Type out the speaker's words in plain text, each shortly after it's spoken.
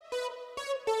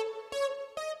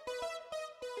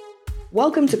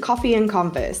Welcome to Coffee and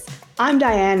Converse. I'm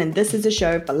Diane, and this is a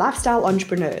show for lifestyle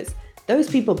entrepreneurs, those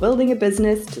people building a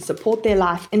business to support their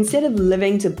life instead of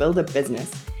living to build a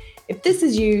business. If this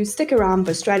is you, stick around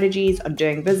for strategies on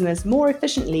doing business more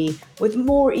efficiently, with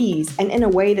more ease, and in a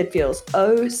way that feels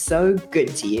oh so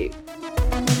good to you.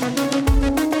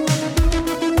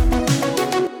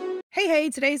 Hey,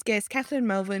 today's guest, Catherine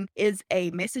Melvin, is a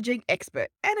messaging expert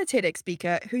and a TEDx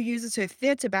speaker who uses her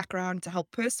theatre background to help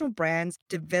personal brands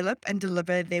develop and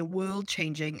deliver their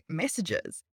world-changing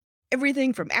messages.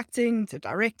 Everything from acting to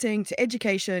directing to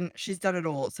education, she's done it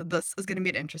all. So this is going to be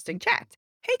an interesting chat.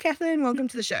 Hey, Catherine, welcome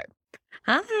to the show.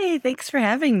 Hi, thanks for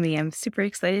having me. I'm super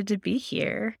excited to be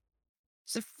here.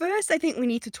 So first, I think we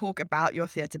need to talk about your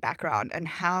theatre background and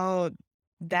how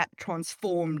that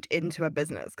transformed into a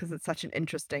business, because it's such an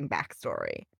interesting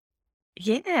backstory.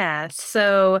 Yeah,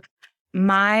 so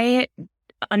my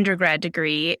undergrad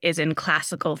degree is in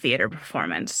classical theater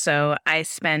performance. So I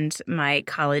spent my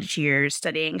college years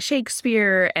studying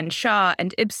Shakespeare and Shaw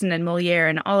and Ibsen and Moliere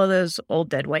and all of those old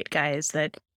dead white guys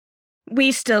that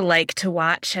we still like to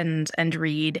watch and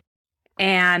read.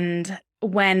 And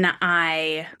when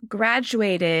I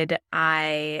graduated,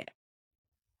 I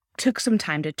took some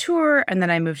time to tour, and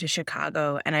then I moved to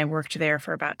Chicago, and I worked there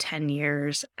for about 10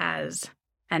 years as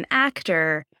an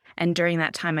actor. And during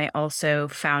that time, I also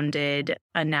founded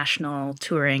a national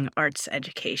touring arts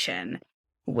education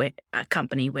with a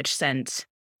company which sent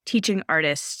teaching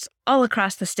artists all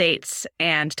across the states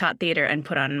and taught theater and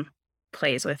put on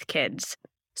plays with kids.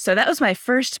 So that was my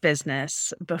first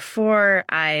business before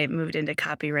I moved into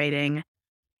copywriting.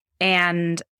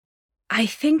 And I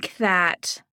think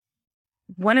that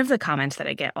one of the comments that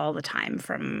I get all the time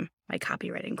from my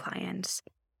copywriting clients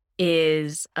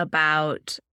is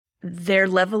about their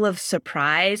level of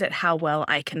surprise at how well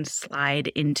I can slide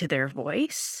into their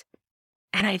voice.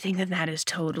 And I think that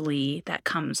that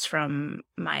comes from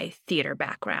my theater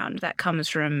background. That comes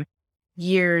from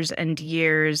years and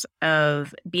years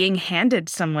of being handed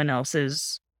someone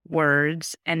else's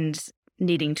words and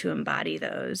needing to embody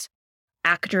those.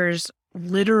 Actors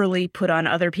literally put on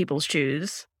other people's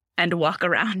shoes and walk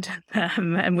around in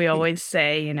them. And we always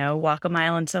say, walk a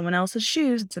mile in someone else's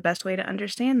shoes. It's the best way to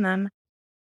understand them.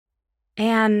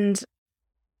 And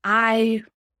I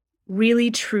really,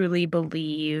 truly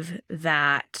believe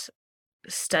that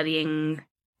studying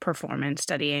performance,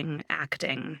 studying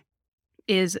acting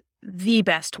is the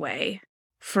best way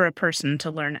for a person to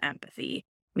learn empathy.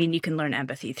 I mean, you can learn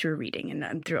empathy through reading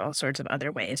and through all sorts of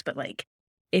other ways, but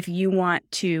if you want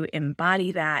to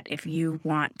embody that, if you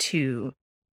want to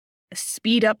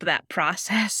speed up that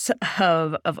process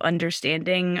of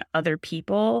understanding other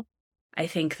people, I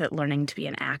think that learning to be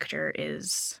an actor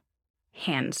is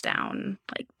hands down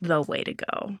the way to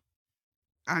go.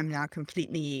 I'm now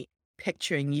completely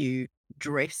picturing you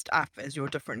dressed up as your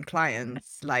different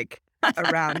clients,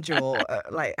 around your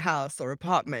house or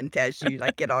apartment as you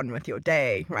get on with your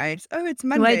day, right? Oh, it's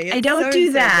Monday. I It's don't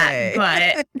do so-and-so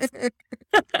that, day.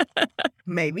 But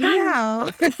maybe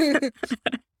now.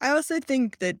 I also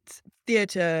think that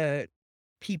theatre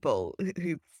people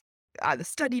who've either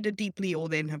studied it deeply or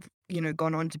then have,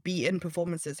 gone on to be in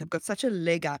performances have got such a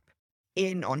leg up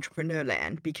in entrepreneur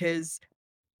land, because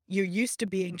you're used to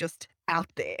being just out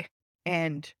there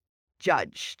and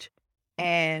judged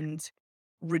and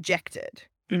rejected.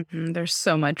 There's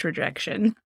so much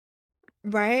rejection.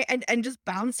 Right? And just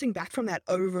bouncing back from that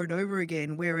over and over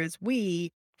again. Whereas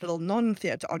we little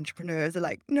non-theatre entrepreneurs are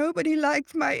like, nobody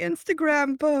likes my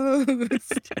Instagram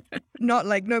post. Not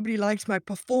like nobody likes my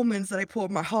performance that I poured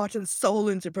my heart and soul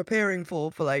into preparing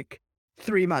for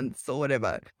 3 months or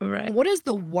whatever. Right. What is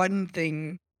the one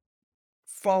thing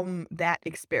from that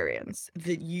experience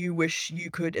that you wish you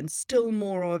could instill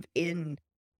more of in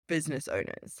business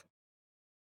owners?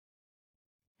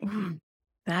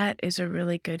 That is a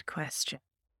really good question.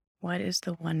 What is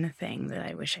the one thing that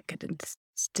I wish I could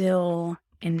instill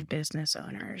in business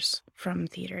owners from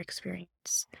theater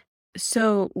experience?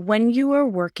 So when you are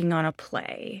working on a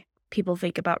play, people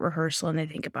think about rehearsal and they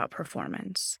think about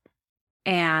performance.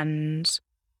 And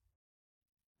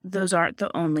those aren't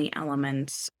the only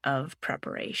elements of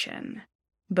preparation.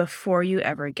 Before you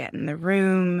ever get in the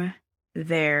room,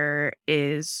 there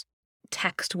is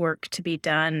text work to be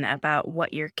done about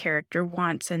what your character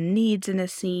wants and needs in a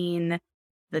scene,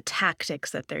 the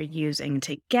tactics that they're using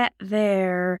to get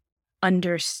there,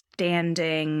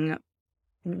 understanding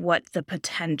what the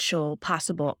potential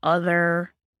possible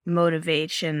other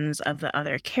motivations of the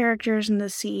other characters in the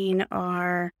scene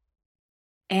are.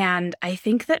 And I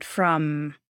think that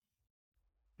from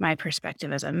my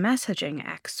perspective as a messaging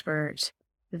expert,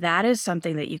 that is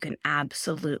something that you can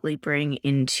absolutely bring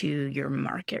into your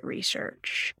market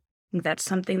research. That's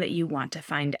something that you want to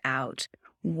find out.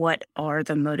 What are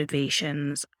the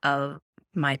motivations of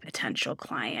my potential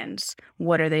clients?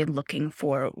 What are they looking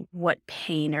for? What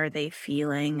pain are they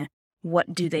feeling?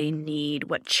 What do they need?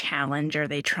 What challenge are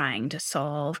they trying to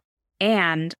solve?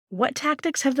 And what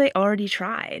tactics have they already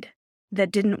tried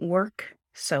that didn't work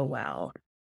so well?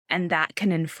 And that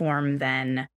can inform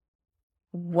then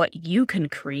what you can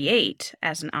create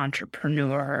as an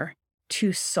entrepreneur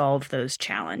to solve those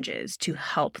challenges, to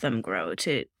help them grow,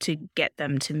 to get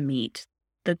them to meet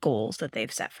the goals that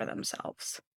they've set for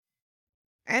themselves.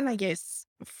 And I guess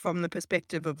from the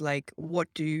perspective of like, what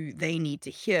do they need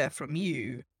to hear from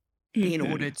you in Mhm.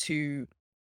 order to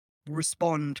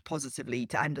respond positively,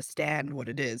 to understand what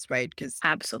it is, right? Because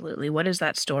Absolutely. What is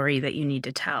that story that you need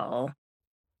to tell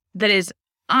that is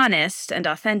honest and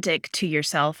authentic to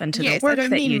yourself and to the yes, I work don't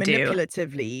that mean you do?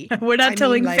 manipulatively. We're not I mean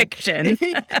telling like, fiction.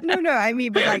 no, no, I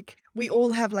mean, but like we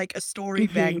all have like a story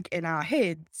Mhm. bank in our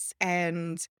heads,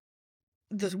 and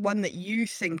the one that you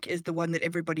think is the one that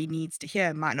everybody needs to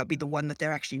hear might not be the one that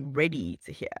they're actually ready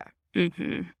to hear.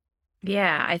 Mhm.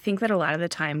 Yeah, I think that a lot of the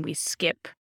time we skip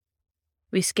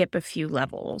a few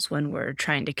levels when we're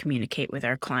trying to communicate with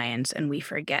our clients, and we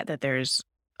forget that there's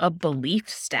a belief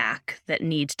stack that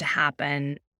needs to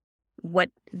happen. What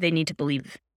they need to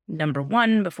believe, number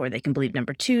one, before they can believe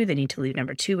number two. They need to believe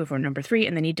number two before number three.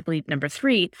 And they need to believe number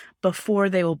three before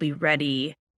they will be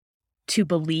ready to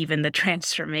believe in the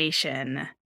transformation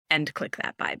and click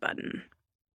that buy button.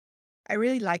 I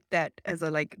really like that as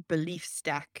a like belief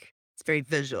stack. It's very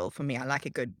visual for me. I like a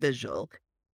good visual.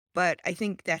 But I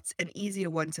think that's an easier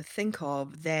one to think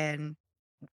of than,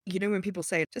 when people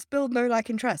say, just build, know, like,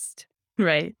 and trust.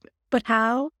 Right. But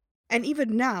how? And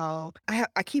even now,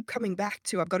 I keep coming back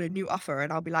to I've got a new offer,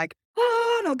 and I'll be like,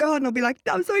 oh, and I'll go and I'll be like,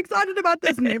 I'm so excited about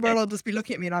this. And everyone will just be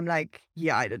looking at me and I'm like,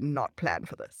 yeah, I did not plan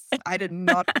for this. I did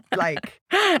not like,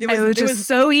 there I was, was there just was,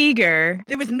 so eager.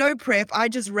 there was no prep. I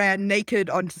just ran naked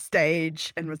onto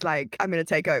stage and was like, I'm going to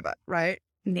take over. Right.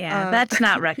 Yeah, Um, that's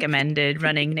not recommended,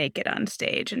 running naked on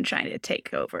stage and trying to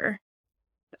take over.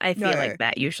 I feel no, like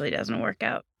that usually doesn't work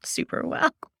out super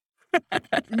well.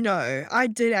 No, I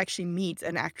did actually meet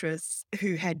an actress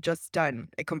who had just done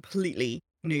a completely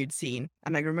nude scene.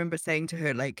 And I remember saying to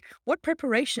her, like, what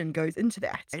preparation goes into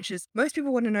that? And she's, most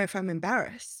people want to know if I'm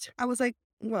embarrassed. I was like,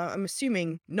 well, I'm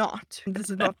assuming not. This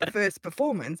is not the first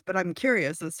performance, but I'm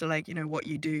curious as to like, what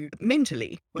you do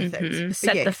mentally with it. But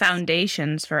Set the yes,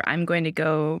 foundations for I'm going to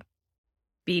go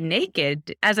be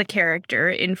naked as a character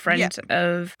in yeah, front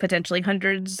of potentially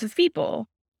hundreds of people.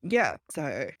 yeah.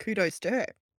 So kudos to her.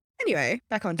 Anyway,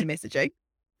 back onto messaging.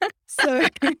 So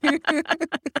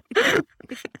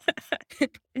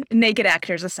Naked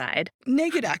actors aside.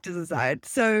 naked actors aside,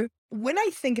 so when I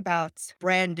think about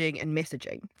branding and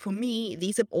messaging, for me,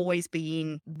 these have always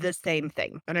been the same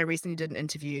thing. And I recently did an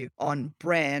interview on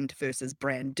brand versus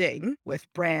branding, with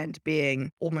brand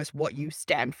being almost what you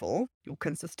stand for, your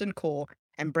consistent core,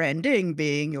 and branding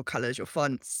being your colors, your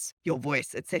fonts, your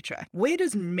voice, etc. Where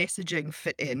does messaging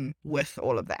fit in with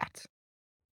all of that?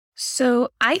 So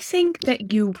I think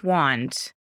that you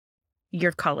want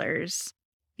your colors,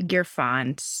 your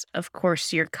fonts, of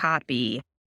course, your copy,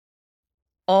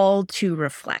 all to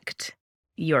reflect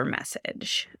your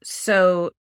message.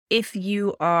 So if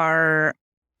you are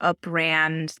a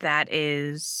brand that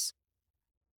is,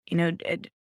 you know,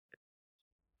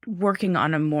 working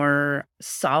on a more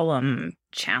solemn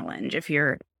challenge, if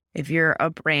you're a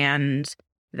brand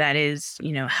that is,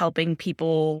 helping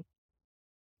people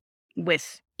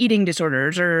with eating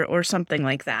disorders or something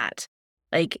like that,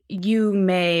 like you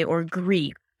may, or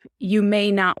grief, you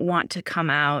may not want to come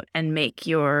out and make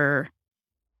your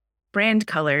brand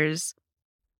colors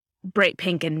bright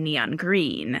pink and neon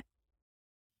green,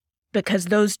 because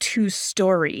those two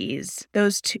stories,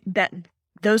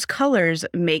 those colors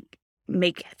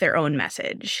make their own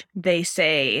message. They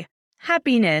say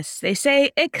happiness, they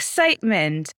say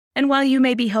excitement. And while you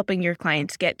may be helping your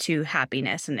clients get to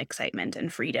happiness and excitement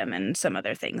and freedom and some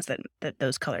other things that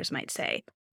those colors might say,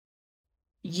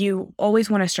 you always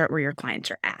want to start where your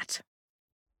clients are at.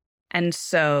 And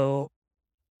so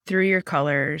through your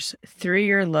colors, through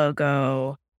your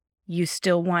logo, you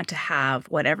still want to have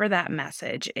whatever that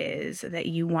message is that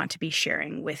you want to be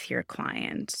sharing with your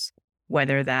clients,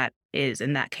 whether that is,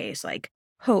 in that case, like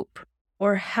hope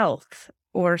or health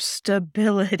or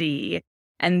stability.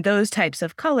 And those types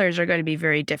of colors are going to be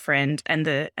very different. And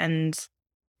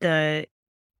the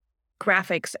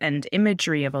graphics and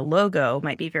imagery of a logo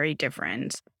might be very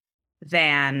different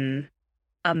than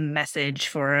a message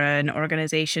for an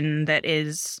organization that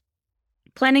is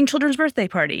planning children's birthday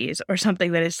parties or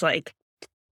something that is like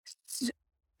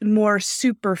more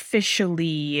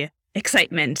superficially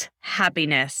excitement,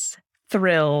 happiness,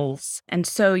 thrills. And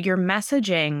so your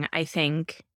messaging, I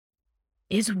think,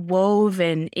 is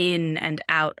woven in and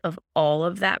out of all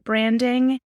of that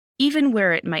branding, even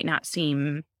where it might not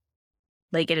seem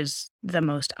like it is the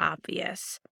most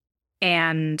obvious.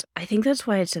 And I think that's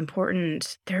why it's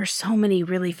important. There are so many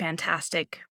really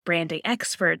fantastic branding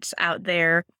experts out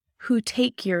there who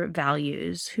take your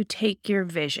values, who take your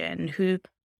vision, who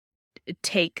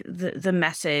take the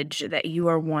message that you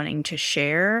are wanting to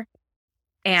share,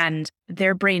 and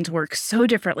their brains work so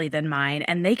differently than mine,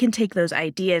 and they can take those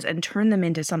ideas and turn them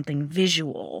into something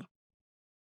visual.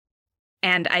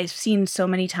 And I've seen so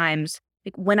many times,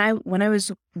 like when I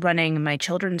was running my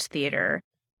children's theater,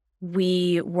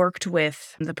 we worked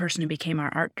with the person who became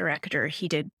our art director. He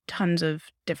did tons of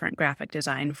different graphic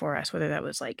design for us, whether that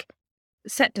was like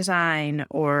set design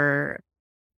or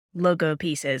logo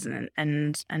pieces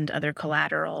and other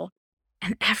collateral.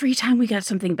 And every time we got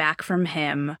something back from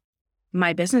him,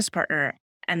 my business partner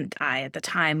and I at the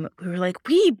time, we were like,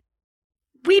 we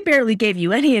barely gave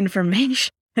you any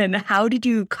information. And how did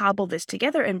you cobble this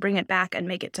together and bring it back and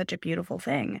make it such a beautiful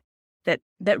thing that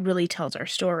really tells our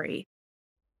story?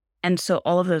 And so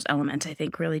all of those elements, I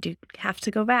think, really do have to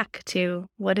go back to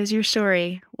what is your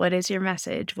story? What is your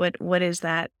message? What is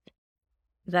that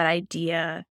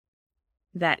idea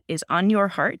that is on your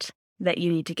heart that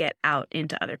you need to get out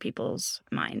into other people's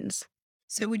minds?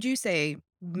 So would you say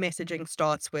messaging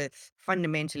starts with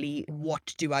fundamentally,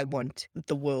 what do I want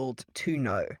the world to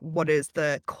know? What is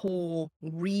the core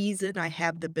reason I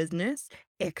have the business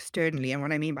externally? And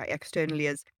what I mean by externally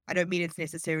is, I don't mean it's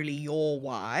necessarily your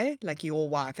why, like your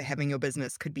why for having your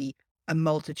business could be a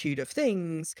multitude of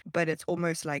things, but it's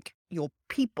almost like your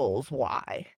people's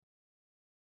why.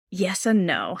 Yes and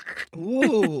no.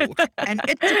 Ooh, and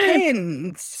it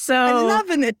depends. I So love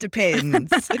an it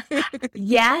depends.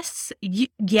 yes,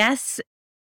 yes,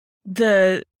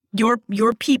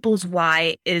 your people's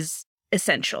why is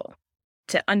essential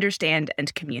to understand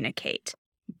and communicate.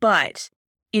 But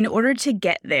in order to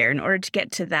get there, in order to get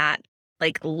to that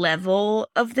like level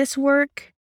of this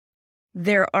work,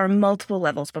 there are multiple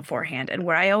levels beforehand. And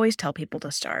where I always tell people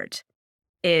to start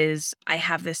is I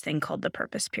have this thing called the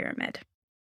purpose pyramid.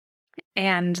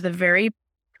 And the very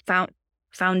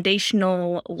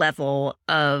foundational level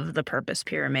of the purpose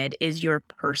pyramid is your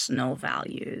personal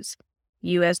values.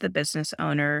 You as the business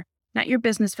owner, not your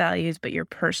business values, but your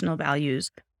personal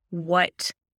values.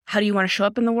 How do you want to show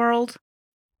up in the world?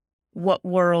 What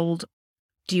world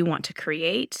do you want to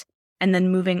create? And then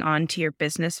moving on to your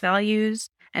business values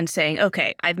and saying,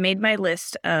 okay, I've made my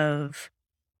list of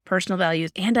personal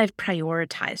values and I've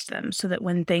prioritized them so that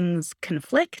when things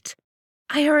conflict,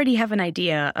 I already have an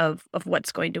idea of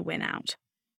what's going to win out.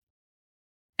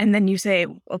 And then you say,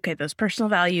 okay, those personal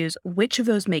values, which of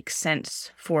those makes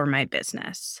sense for my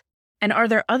business? And are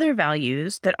there other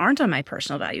values that aren't on my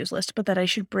personal values list, but that I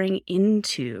should bring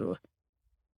into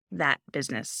that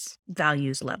business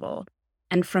values level?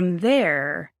 And from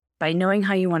there, by knowing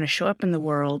how you want to show up in the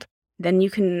world, then you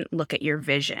can look at your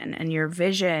vision. And your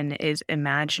vision is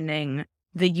imagining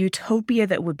the utopia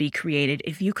that would be created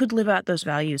if you could live out those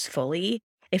values fully.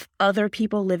 If other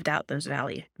people lived out those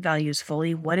values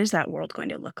fully, what is that world going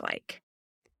to look like?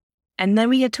 And then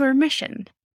we get to our mission.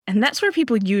 And that's where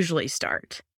people usually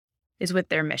start, is with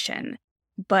their mission.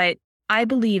 But I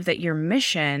believe that your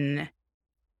mission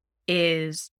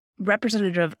is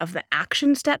representative of the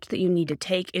action steps that you need to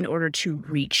take in order to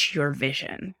reach your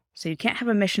vision. So you can't have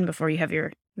a mission before you have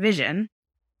your vision.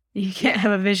 You can't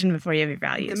have a vision before you have your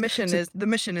values. The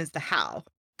mission is the how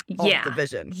of the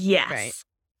vision. Yes. Right.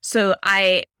 So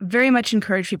I very much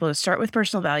encourage people to start with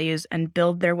personal values and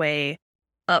build their way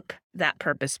up that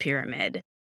purpose pyramid.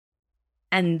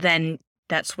 And then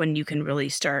that's when you can really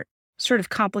start sort of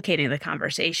complicating the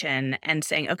conversation and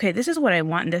saying, okay, this is what I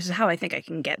want and this is how I think I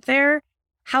can get there.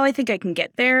 How I think I can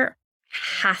get there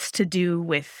has to do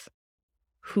with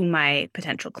who my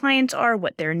potential clients are,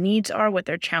 what their needs are, what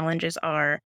their challenges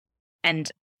are,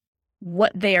 and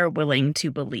what they are willing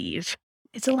to believe.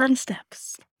 It's a lot of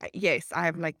steps. Yes, I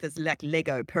have like this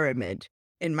Lego pyramid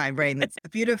in my brain. That's a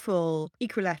beautiful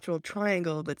equilateral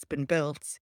triangle that's been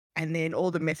built. And then all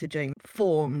the messaging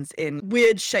forms in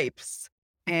weird shapes.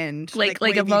 And like a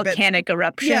wavy volcanic bits.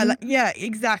 eruption. Yeah,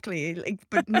 exactly.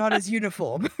 But not as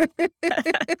uniform.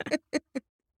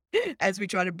 As we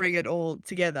try to bring it all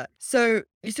together. So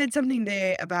you said something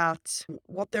there about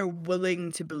what they're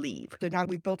willing to believe. So now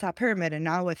we've built our pyramid and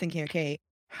now we're thinking, okay,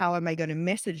 how am I going to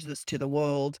message this to the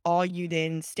world? Are you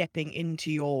then stepping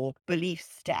into your belief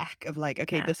stack of like,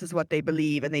 okay, Yeah. this is what they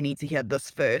believe and they need to hear this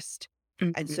first?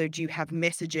 And Mhm. so do you have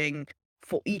messaging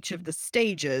for each of the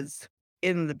stages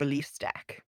in the belief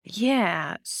stack?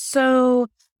 Yeah. So,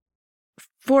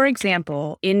 for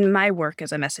example, in my work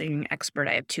as a messaging expert,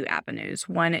 I have two avenues.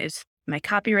 One is my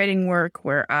copywriting work,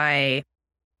 where I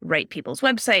write people's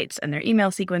websites and their email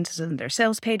sequences and their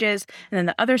sales pages. And then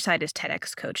the other side is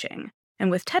TEDx coaching. And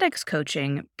with TEDx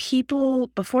coaching, people,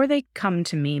 before they come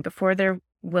to me, before they're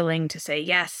willing to say,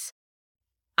 yes,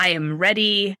 I am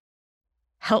ready,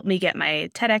 help me get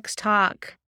my TEDx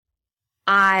talk,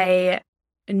 I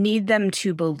need them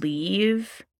to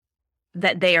believe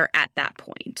that they are at that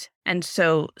point. And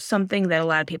so something that a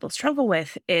lot of people struggle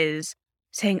with is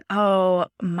saying, "Oh,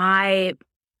 my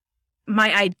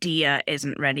idea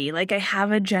isn't ready. Like I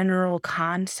have a general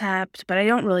concept, but I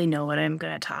don't really know what I'm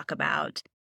going to talk about."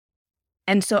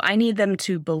 And so I need them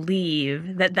to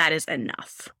believe that that is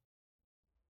enough.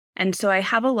 And so I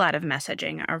have a lot of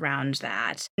messaging around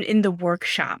that in the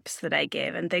workshops that I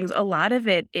give and things. A lot of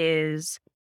it is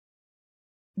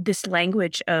this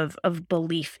language of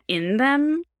belief in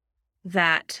them,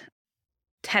 that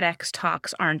TEDx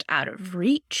talks aren't out of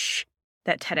reach,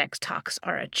 that TEDx talks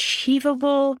are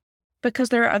achievable, because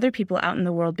there are other people out in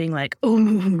the world being like,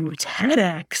 "Ooh,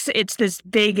 TEDx, it's this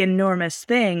big, enormous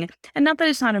thing." And not that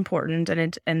it's not important,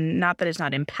 and not that it's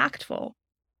not impactful,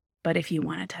 but if you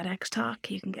want a TEDx talk,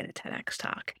 you can get a TEDx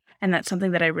talk. And that's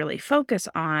something that I really focus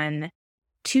on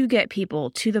to get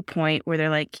people to the point where they're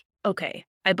like, "Okay,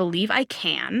 I believe I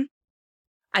can.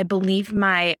 I believe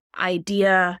my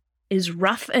idea is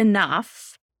rough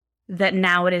enough that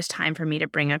now it is time for me to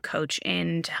bring a coach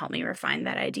in to help me refine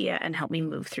that idea and help me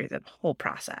move through the whole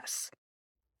process."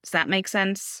 Does that make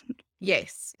sense?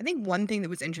 Yes. I think one thing that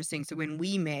was interesting, so when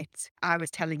we met, I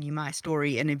was telling you my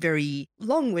story in a very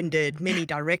long winded, many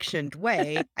directioned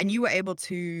way. And you were able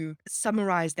to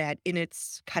summarize that in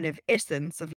its kind of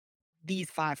essence of these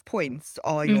 5 points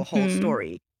are your whole Mhm.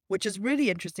 story, which is really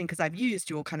interesting because I've used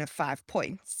your kind of 5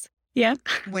 points Yeah.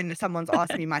 when someone's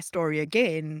asked me my story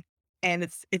again. And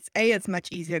it's A, it's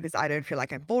much easier because I don't feel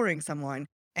like I'm boring someone.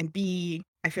 And B,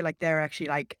 I feel like they're actually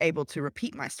like able to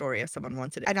repeat my story if someone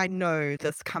wanted it. And I know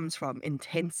this comes from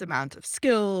intense amount of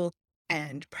skill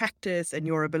and practice and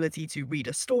your ability to read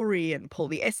a story and pull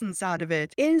the essence out of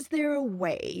it. Is there a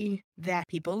way that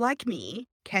people like me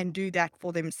can do that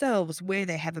for themselves where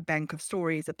they have a bank of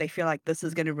stories that they feel like this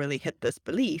is going to really hit this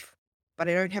belief? But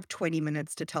I don't have 20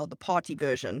 minutes to tell the party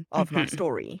version of my Mhm.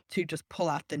 story to just pull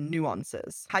out the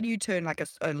nuances. How do you turn like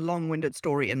a long-winded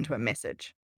story into a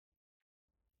message?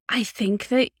 I think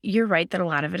that you're right that a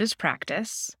lot of it is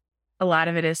practice. A lot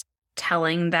of it is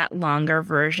telling that longer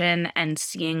version and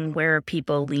seeing where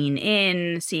people lean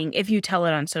in, seeing if you tell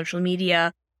it on social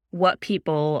media, what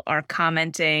people are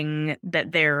commenting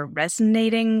that they're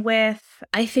resonating with.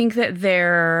 I think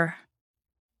that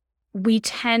we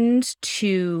tend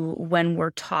to, when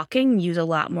we're talking, use a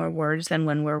lot more words than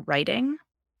when we're writing.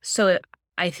 So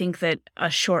I think that a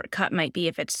shortcut might be,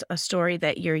 if it's a story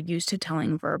that you're used to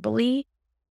telling verbally,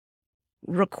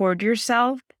 record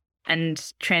yourself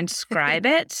and transcribe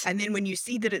it. And then when you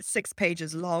see that it's 6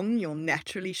 pages long, you'll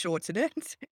naturally shorten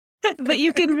it. But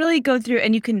you can really go through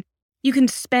and you can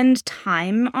spend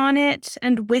time on it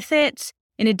and with it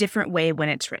in a different way when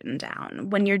it's written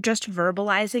down. When you're just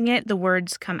verbalizing it, the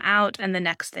words come out and the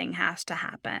next thing has to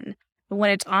happen. But when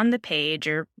it's on the page,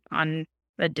 or on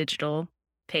a digital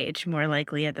page, more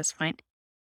likely at this point,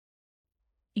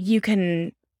 you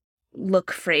can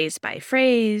look phrase by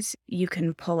phrase. You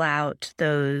can pull out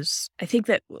those. I think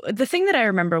that the thing that I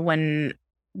remember when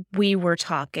we were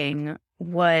talking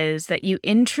was that you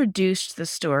introduced the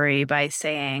story by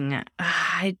saying,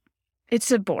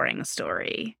 it's a boring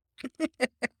story."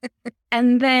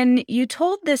 And then you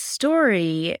told this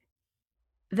story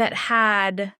that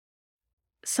had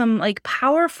some like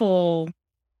powerful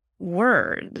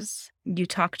words. You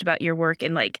talked about your work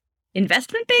in like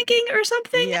investment banking or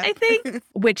something, Yeah. I think,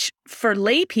 which for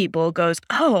lay people goes,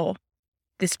 "Oh,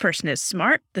 this person is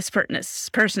smart. This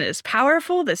person is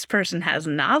powerful. This person has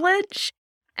knowledge."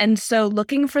 And so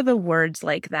looking for the words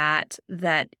like that,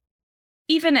 that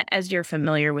even as you're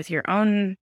familiar with your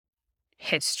own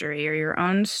history or your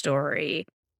own story,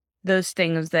 those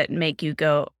things that make you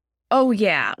go, "Oh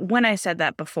yeah, when I said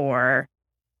that before,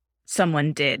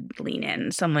 someone did lean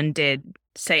in. Someone did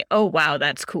say, 'Oh wow,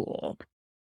 that's cool.'"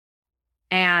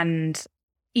 And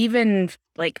even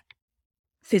like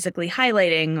physically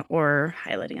highlighting, or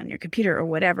highlighting on your computer or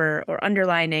whatever, or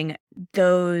underlining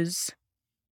those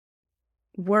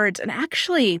words. And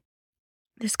actually,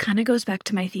 this kind of goes back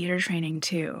to my theater training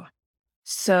too.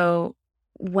 So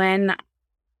when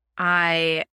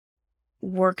I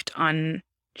worked on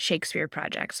Shakespeare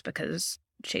projects, because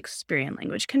Shakespearean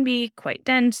language can be quite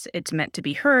dense, it's meant to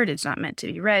be heard, it's not meant to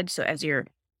be read. So as you're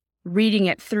reading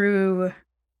it through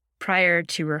prior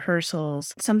to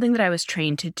rehearsals, something that I was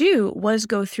trained to do was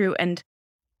go through and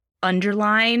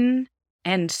underline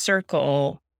and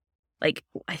circle. Like,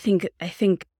 I think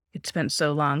it's been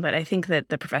so long, but I think that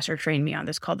the professor trained me on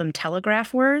this, called them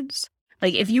telegraph words.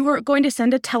 Like, if you were going to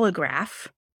send a telegraph,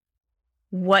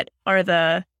 what are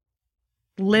the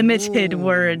limited Ooh.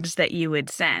 words that you would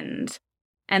send?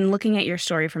 And looking at your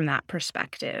story from that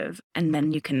perspective, and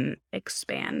then you can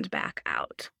expand back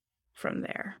out from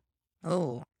there.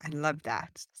 Oh, I love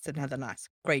that. It's another nice,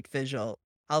 great visual.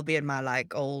 I'll be in my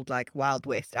like old like Wild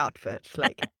West outfit,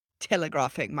 like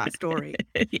telegraphing my story.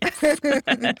 Yes.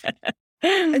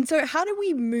 And so how do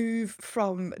we move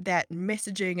from that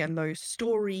messaging and those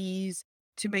stories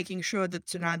to making sure that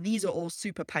so now these are all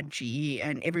super punchy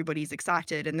and everybody's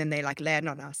excited and then they like land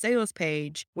on our sales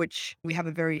page, which we have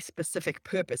a very specific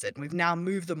purpose in. We've now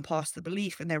moved them past the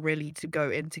belief and they're ready to go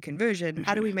into conversion.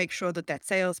 How do Mhm. we make sure that that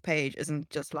sales page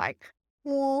isn't just like,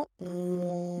 "Wah,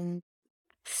 wah,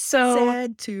 So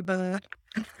sad tuba."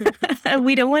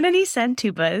 we don't want any sad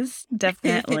tubas,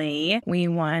 definitely. We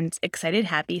want excited,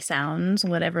 happy sounds,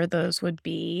 whatever those would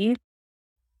be.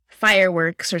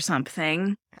 Fireworks or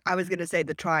something. I was going to say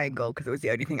the triangle because it was the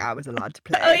only thing I was allowed to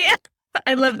Oh, play. yeah.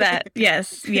 I love that.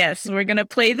 Yes, yes. We're going to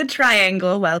play the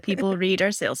triangle while people read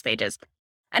our sales pages.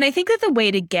 And I think that the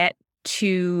way to get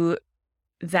to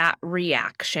that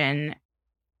reaction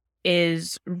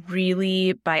is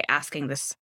really by asking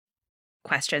this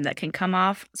question that can come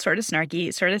off sort of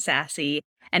snarky, sort of sassy,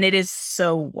 and it is,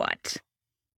 so what?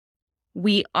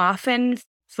 We often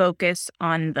focus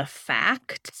on the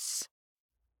facts.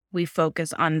 We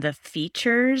focus on the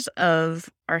features of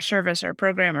our service or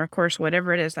program or course,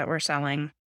 whatever it is that we're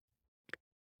selling.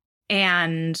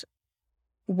 And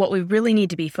what we really need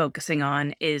to be focusing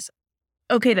on is,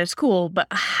 okay, that's cool, but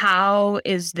how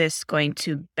is this going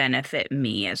to benefit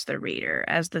me as the reader,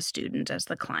 as the student, as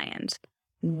the client?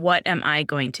 What am I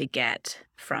going to get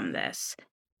from this?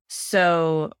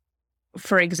 So,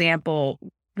 for example,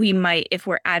 we might, if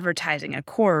we're advertising a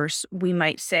course, we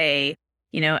might say,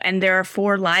 and there are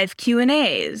 4 live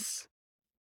Q&As.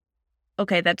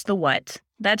 Okay, that's the what.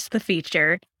 That's the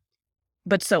feature.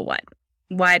 But so what?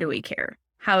 Why do we care?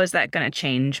 How is that going to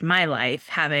change my life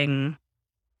having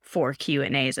 4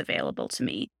 Q&As available to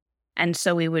me? And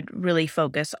so we would really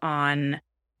focus on,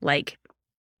 like,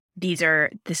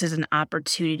 this is an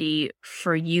opportunity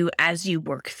for you as you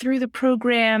work through the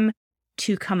program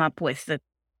to come up with the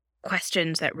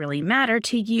questions that really matter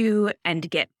to you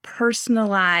and get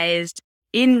personalized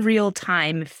in real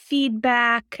time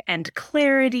feedback and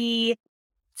clarity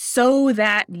so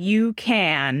that you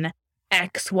can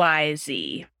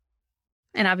XYZ.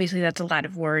 And obviously that's a lot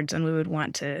of words and we would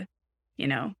want to,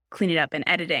 clean it up in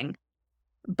editing.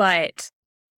 But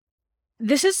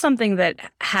this is something that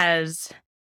has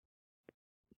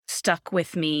stuck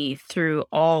with me through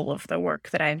all of the work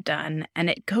that I've done. And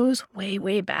it goes way,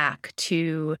 way back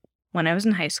to when I was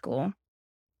in high school.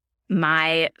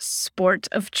 My sport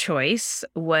of choice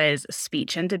was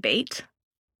speech and debate.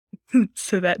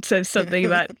 So that says something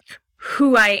about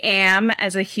who I am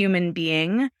as a human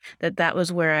being, that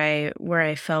was where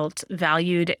I felt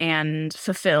valued and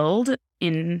fulfilled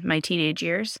in my teenage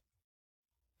years.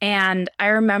 And I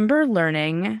remember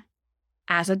learning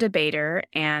as a debater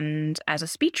and as a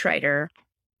speechwriter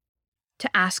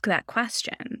to ask that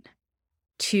question,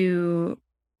 to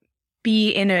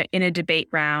be in a debate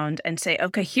round and say,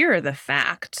 okay, here are the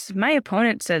facts. My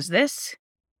opponent says this,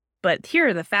 but here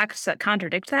are the facts that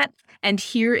contradict that. And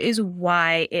here is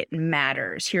why it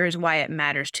matters. Here is why it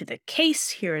matters to the case.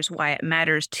 Here is why it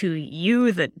matters to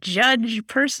you, the judge,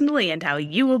 personally, and how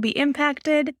you will be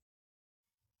impacted.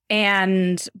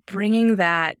 And bringing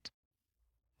that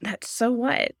so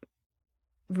what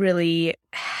really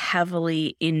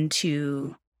heavily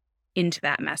into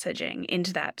that messaging,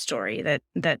 into that story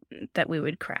that we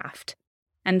would craft.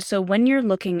 And so when you're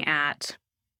looking at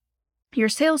your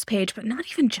sales page, but not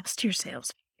even just your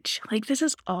sales page, like this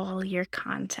is all your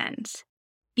content.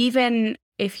 Even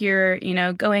if you're,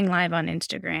 going live on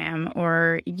Instagram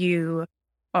or you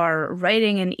are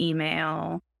writing an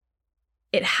email,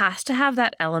 it has to have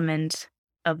that element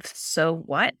of so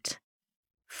what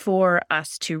for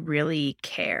us to really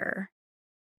care.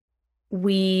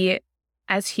 We,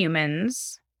 as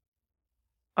humans,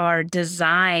 are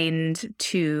designed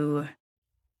to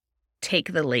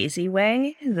take the lazy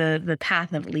way, the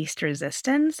path of least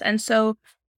resistance. And so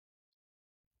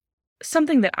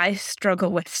something that I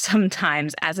struggle with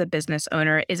sometimes as a business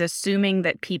owner is assuming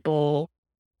that people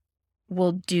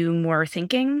will do more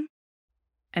thinking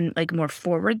and like more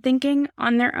forward thinking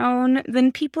on their own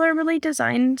than people are really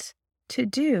designed to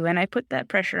do. And I put that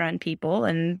pressure on people,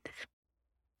 and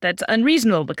that's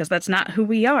unreasonable because that's not who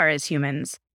we are as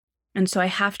humans. And so I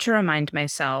have to remind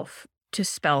myself to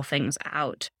spell things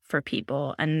out for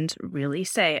people and really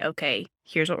say, okay,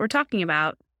 here's what we're talking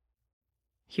about.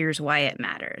 Here's why it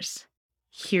matters.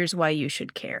 Here's why you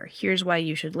should care. Here's why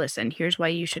you should listen. Here's why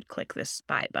you should click this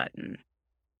buy button.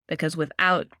 Because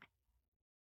without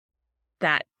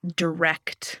that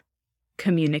direct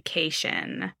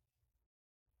communication,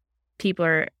 people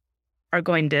are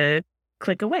going to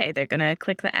click away. They're going to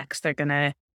click the X. They're going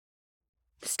to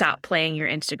stop playing your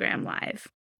Instagram live.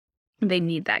 They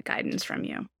need that guidance from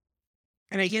you.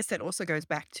 And I guess that also goes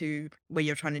back to where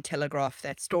you're trying to telegraph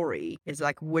that story, is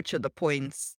like, which are the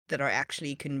points that are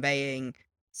actually conveying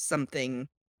something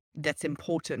that's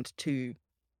important to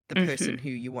the person who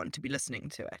you want to be listening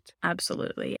to it.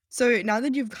 Absolutely. So now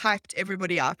that you've hyped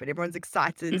everybody up and everyone's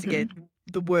excited to get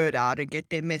the word out and get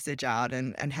their message out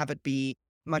and have it be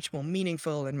much more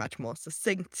meaningful and much more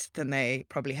succinct than they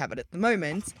probably have it at the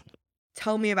moment,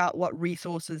 tell me about what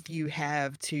resources you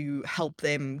have to help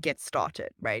them get started,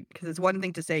 right? Because it's one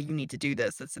thing to say you need to do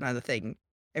this. It's another thing.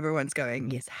 Everyone's going,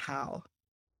 yes, how?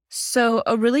 So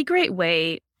a really great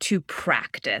way to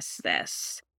practice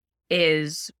this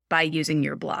is by using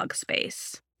your blog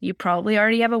space. You probably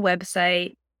already have a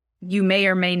website. You may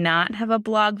or may not have a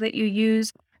blog that you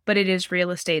use, but it is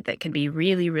real estate that can be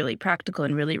really, really practical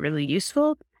and really, really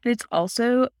useful. And it's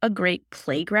also a great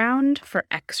playground for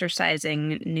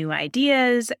exercising new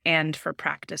ideas and for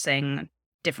practicing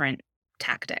different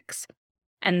tactics.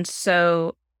 And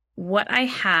so what I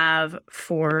have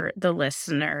for the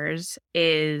listeners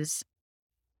is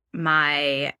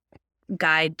my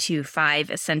guide to 5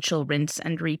 essential rinse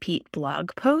and repeat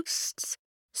blog posts.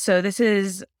 So this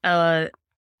is a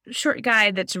short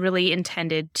guide that's really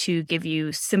intended to give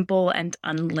you simple and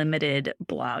unlimited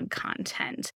blog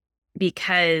content,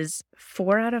 because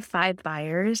 4 out of 5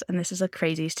 buyers, and this is a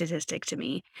crazy statistic to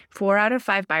me, 4 out of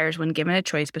 5 buyers, when given a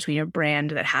choice between a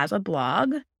brand that has a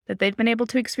blog that they've been able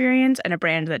to experience and a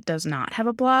brand that does not have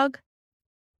a blog,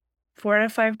 4 out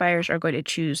of 5 buyers are going to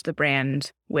choose the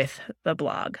brand with the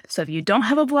blog. So if you don't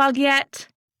have a blog yet,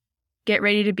 get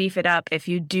ready to beef it up. If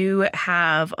you do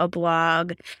have a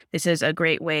blog, this is a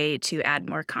great way to add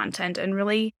more content and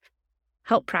really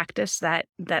help practice that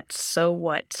so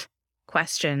what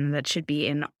question that should be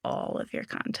in all of your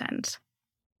content.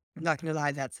 I'm not going to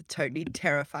lie, that's a totally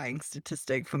terrifying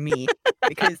statistic for me,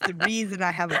 because the reason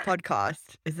I have a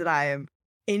podcast is that I am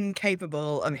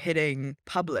incapable of hitting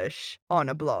publish on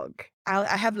a blog.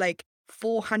 I have like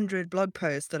 400 blog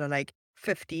posts that are like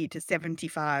 50 to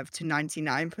 75 to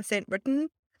 99% written.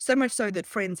 So much so that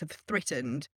friends have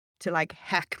threatened to like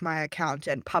hack my account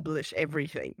and publish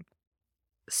everything.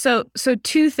 So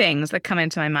 2 things that come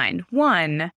into my mind.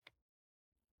 One,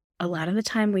 a lot of the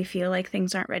time we feel like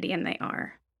things aren't ready and they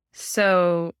are.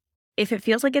 So if it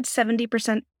feels like it's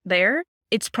 70% there,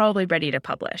 it's probably ready to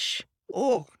publish.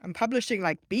 Oh, I'm publishing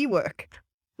like B work.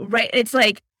 Right. It's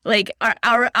like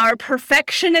our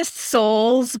perfectionist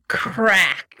souls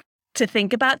crack to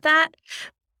think about that,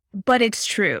 but it's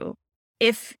true.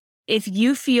 If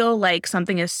you feel like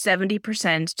something is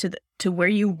 70% to where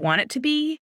you want it to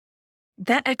be,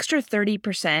 that extra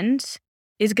 30%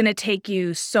 is going to take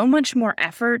you so much more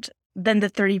effort than the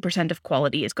 30% of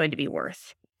quality is going to be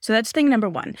worth. So that's thing number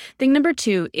 1. Thing number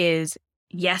 2 is,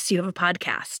 yes, you have a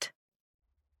podcast.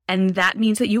 And that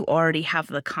means that you already have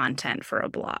the content for a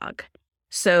blog.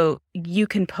 So you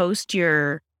can post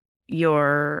your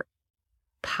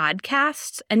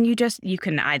podcasts and you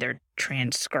can either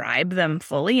transcribe them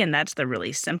fully, and that's the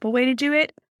really simple way to do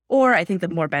it. Or I think the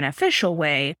more beneficial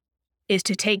way is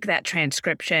to take that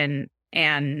transcription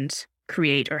and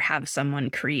create or have someone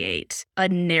create a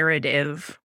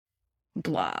narrative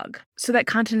blog. So that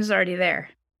content is already there.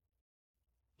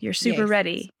 You're super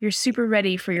ready. You're super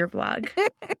ready for your blog.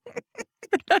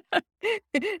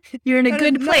 You're in a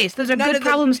good place. Those are good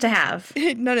problems to have.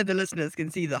 None of the listeners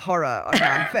can see the horror on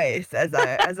my face as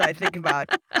I think about.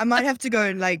 I might have to go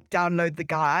and like download the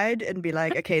guide and be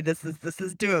like, okay, this is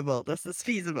doable. This is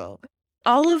feasible.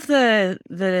 All of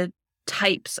the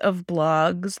types of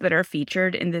blogs that are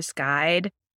featured in this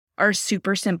guide are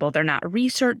super simple. They're not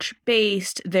research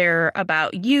based. They're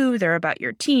about you. They're about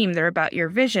your team. They're about your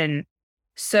vision.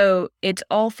 So it's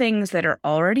all things that are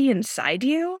already inside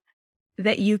you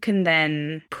that you can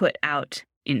then put out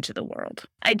into the world.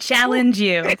 I challenge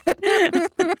you.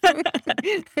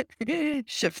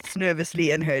 Shifts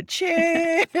nervously in her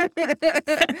chair.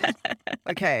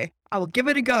 Okay, I will give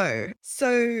it a go.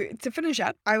 So, to finish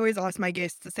up, I always ask my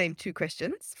guests the same two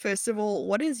questions. First of all,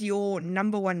 what is your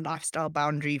number one lifestyle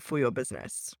boundary for your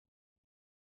business?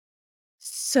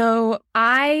 So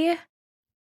I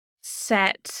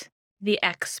set the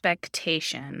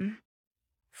expectation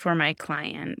for my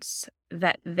clients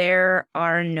that there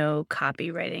are no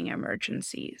copywriting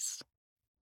emergencies.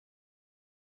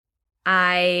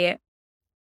 I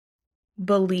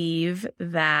believe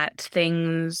that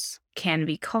things can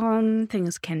be calm,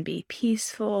 things can be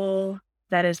peaceful.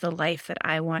 That is the life that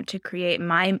I want to create.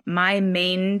 My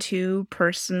main two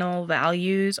personal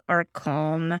values are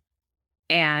calm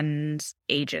and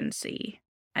agency.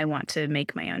 I want to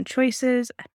make my own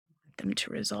choices. I want them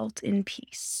to result in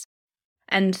peace.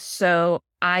 And so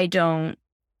I don't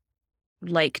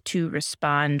like to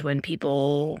respond when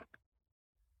people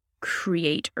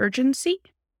create urgency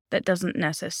that doesn't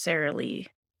necessarily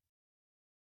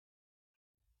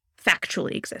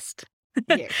factually exist.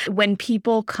 Yeah. When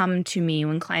people come to me,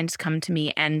 when clients come to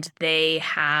me and there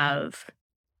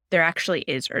actually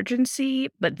is urgency,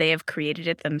 but they have created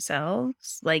it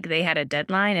themselves, like they had a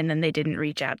deadline and then they didn't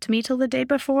reach out to me till the day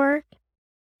before,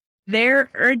 their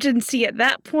urgency at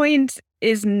that point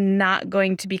is not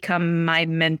going to become my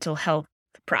mental health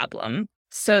problem.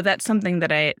 So that's something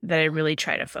that I really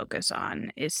try to focus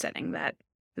on, is setting that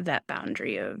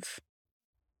boundary of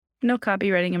no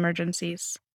copywriting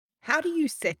emergencies. How do you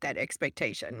set that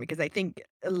expectation? Because I think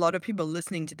a lot of people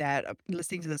listening to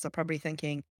this, are probably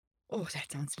thinking, oh,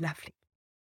 that sounds lovely.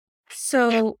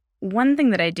 So one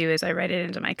thing that I do is I write it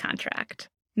into my contract,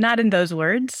 not in those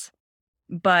words,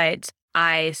 but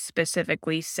I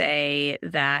specifically say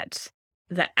that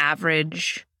the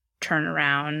average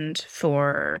turnaround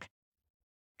for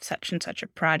such and such a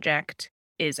project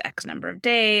is X number of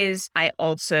days. I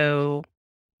also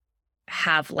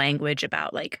have language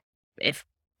about, like, if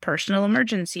personal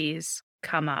emergencies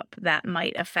come up that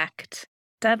might affect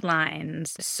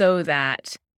deadlines, so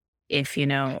that if,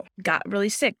 got really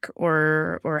sick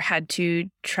or had to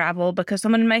travel because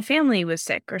someone in my family was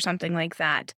sick or something like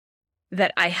that,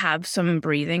 that I have some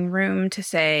breathing room to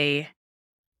say,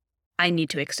 I need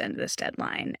to extend this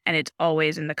deadline. And it's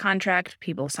always in the contract.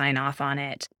 People sign off on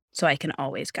it, so I can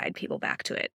always guide people back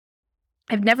to it.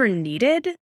 I've never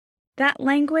needed that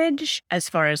language as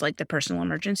far as like the personal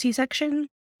emergency section,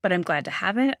 but I'm glad to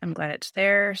have it. I'm glad it's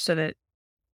there so that,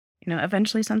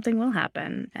 eventually something will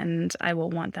happen and I will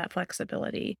want that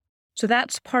flexibility. So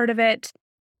that's part of it.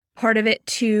 Part of it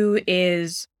too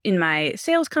is in my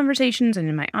sales conversations and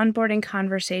in my onboarding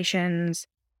conversations,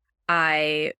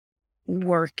 I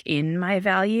work in my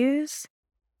values.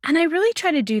 And I really try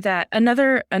to do that.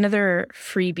 Another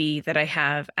freebie that I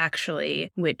have,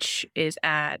 actually, which is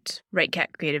at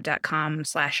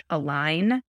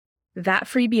rightcatcreative.com/align. That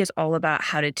freebie is all about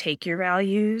how to take your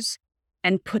values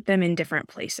and put them in different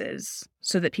places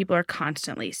so that people are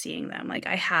constantly seeing them. Like,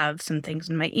 I have some things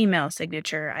in my email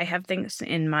signature. I have things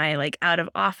in my out of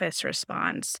office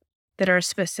response that are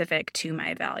specific to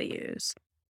my values.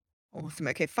 Awesome.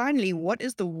 Okay, finally, what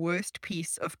is the worst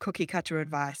piece of cookie cutter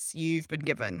advice you've been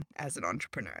given as an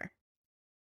entrepreneur?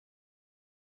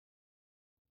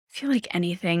 I feel like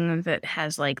anything that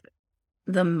has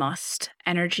the must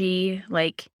energy,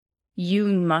 like you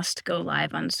must go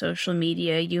live on social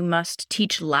media, you must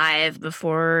teach live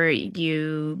before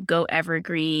you go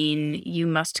evergreen, you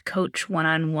must coach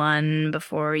one-on-one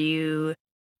before you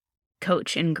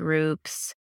coach in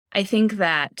groups. I think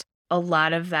that a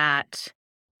lot of that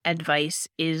advice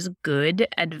is good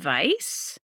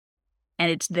advice, and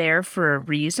it's there for a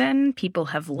reason. People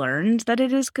have learned that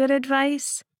it is good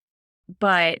advice.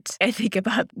 But I think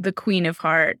about the Queen of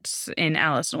Hearts in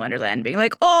Alice in Wonderland being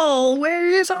like, all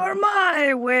ways are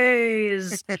my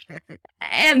ways.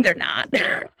 And they're not.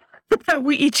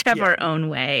 We each have Yeah. our own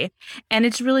way. And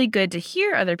it's really good to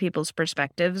hear other people's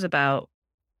perspectives about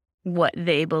what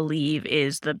they believe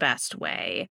is the best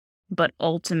way. But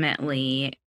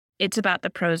ultimately, it's about the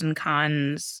pros and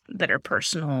cons that are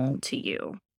personal to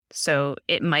you. So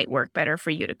it might work better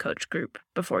for you to coach group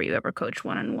before you ever coach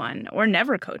one-on-one, or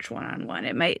never coach one-on-one.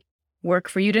 It might work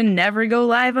for you to never go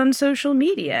live on social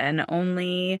media and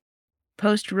only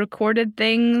post recorded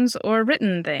things or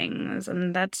written things.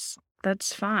 And that's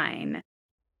fine.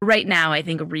 Right now, I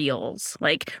think reels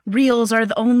are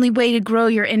the only way to grow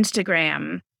your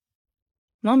Instagram.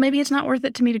 Well, maybe it's not worth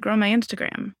it to me to grow my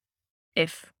Instagram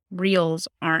if reels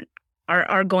are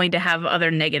going to have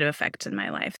other negative effects in my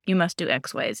life. You must do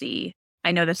XYZ.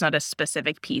 I know that's not a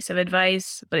specific piece of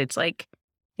advice, but it's like,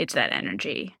 it's that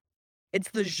energy. It's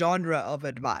the genre of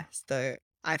advice, though.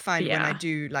 I find when I Yeah.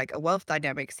 do like a wealth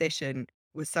dynamic session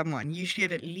with someone, usually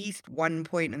at least one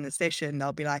point in the session,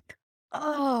 they'll be like,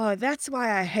 oh, that's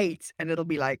why I hate. And it'll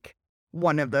be like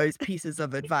one of those pieces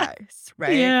of advice,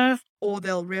 right? Yeah. Or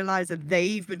they'll realize that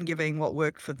they've been giving what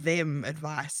worked for them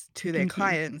advice to their Mhm.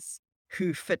 clients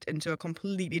who fit into a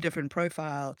completely different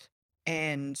profile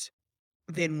and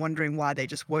then wondering why they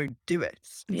just won't do it.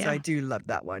 So I Yeah. do love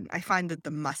that one. I find that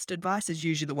the must advice is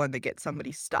usually the one that gets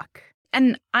somebody stuck.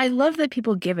 And I love that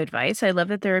people give advice. I love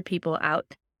that there are people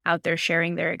out there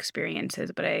sharing their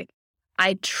experiences, but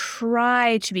I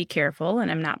try to be careful, and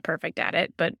I'm not perfect at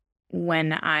it, but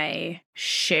when I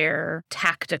share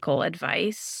tactical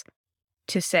advice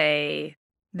to say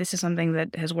this is something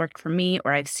that has worked for me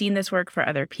or I've seen this work for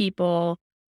other people,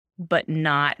 but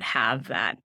not have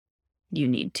that you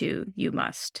need to, you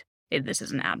must. This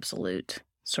is an absolute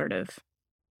sort of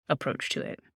approach to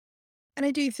it. And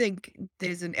I do think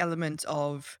there's an element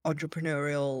of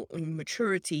entrepreneurial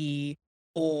maturity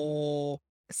or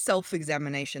self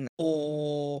examination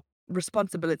or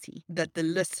responsibility that the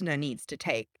listener needs to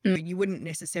take. Mm, You wouldn't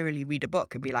necessarily read a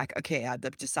book and be like, okay, I've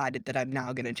decided that I'm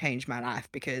now going to change my life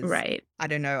because right. I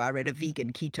don't know, I read a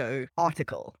vegan keto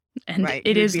article, And right?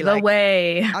 it You'd is be the like,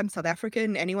 way. I'm South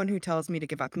African. Anyone who tells me to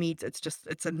give up meat,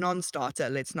 it's a non starter.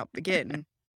 Let's not begin.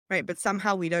 Right. But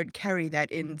somehow we don't carry that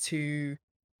into,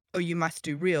 oh, you must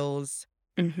do reels.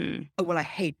 Hmm. Oh, well, I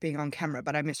hate being on camera,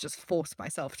 but I must just force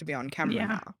myself to be on camera Yeah.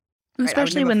 now. Right. I would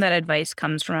Especially never, when that advice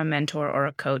comes from a mentor or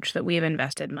a coach that we have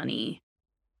invested money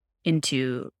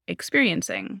into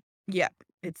experiencing. yeah,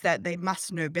 it's that they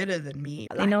must know better than me.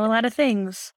 They Like, know a lot of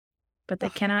things, but they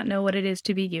oh, cannot know what it is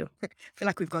to be you. I feel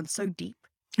like we've gone so deep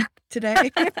today.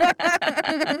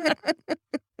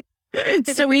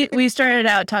 So we started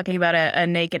out talking about a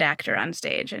naked actor on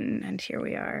stage, and here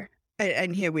we are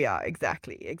And here we are.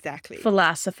 Exactly.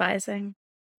 philosophizing.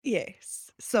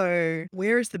 Yes. So,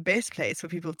 where is the best place for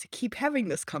people to keep having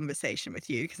this conversation with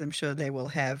you? Because I'm sure they will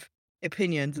have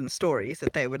opinions and stories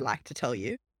that they would like to tell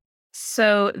you.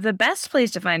 So the best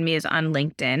place to find me is on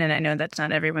LinkedIn, and I know that's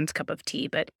not everyone's cup of tea,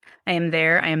 but I am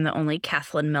there. I am the only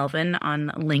Kathleen Melvin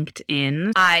on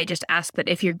LinkedIn. I just ask that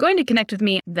if you're going to connect with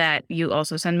me, that you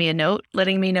also send me a note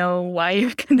letting me know why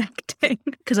you're connecting,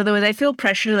 because otherwise I feel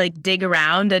pressure to like dig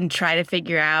around and try to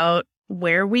figure out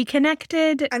where we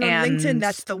connected. And on LinkedIn, And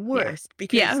that's the yeah, worst yeah,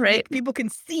 because right, people can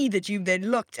see that you've then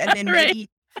looked and then right. maybe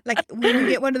like when you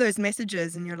get one of those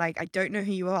messages and you're like, I don't know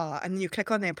who you are. And then you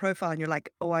click on their profile and you're like,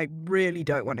 oh, I really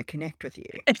don't want to connect with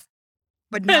you.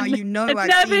 But now you know It's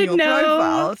I've seen never your no.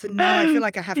 profile. So now I feel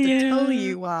like I have to tell Yeah.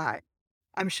 you why.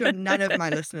 I'm sure none of my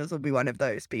listeners will be one of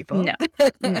those people. No,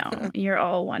 no, you're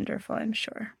all wonderful, I'm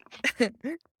sure.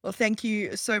 Well, thank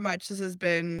you so much. This has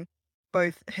been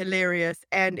both hilarious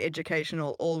and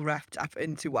educational, all wrapped up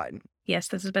into one. Yes,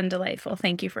 this has been delightful.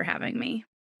 Thank you for having me.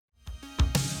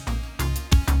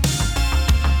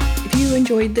 If you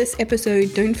enjoyed this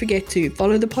episode, don't forget to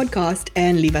follow the podcast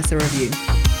and leave us a review.